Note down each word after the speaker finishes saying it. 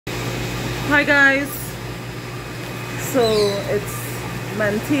Hi guys, so it's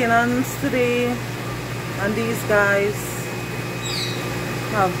maintenance today and these guys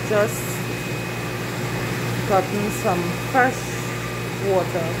have just gotten some fresh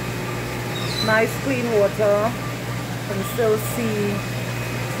water, nice clean water. You can still see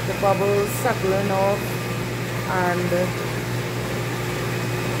the bubbles suckling off and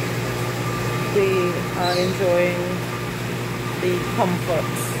they are enjoying the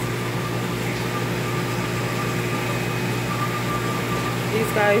comforts.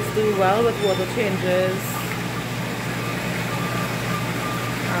 These guys do well with water changes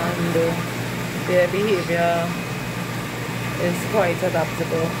and their behavior is quite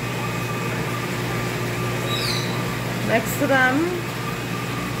adaptable. Next to them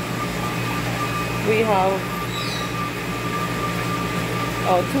we have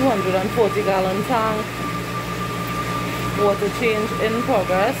our 240-gallon tank, water change in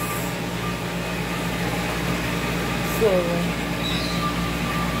progress. So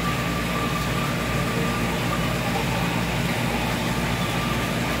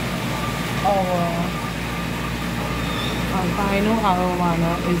our albino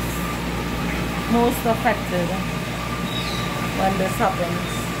arowana is most affected when this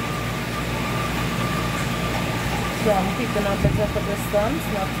happens. So I'm keeping a bit of a distance,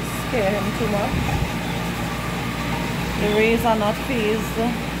 not to scare him too much. The rays are not phased,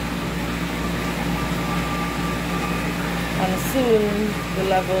 and soon the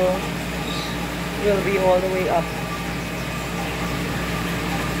level will be all the way up.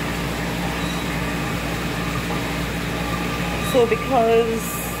 So because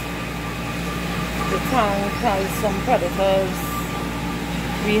the tank has some predators,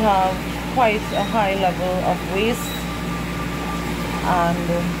 we have quite a high level of waste, and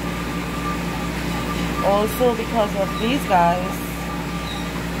also because of these guys,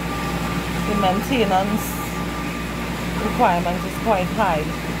 the maintenance requirement is quite high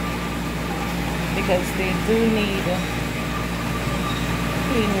because they do need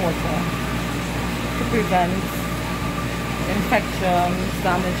clean water to prevent infections,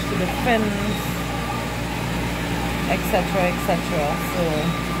 damage to the fins, etc., etc. So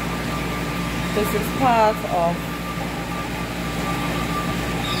this is part of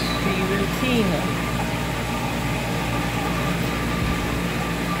the routine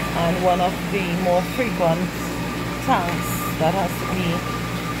and one of the more frequent tanks that has to be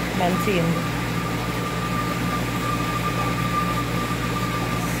maintained.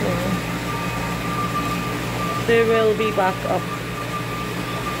 So they will be back up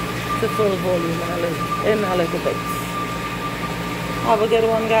to full volume in a little bit. Have a good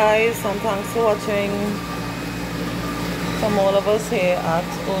one guys, and thanks for watching from all of us here at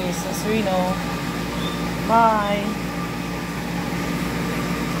Oasis Reno. Bye.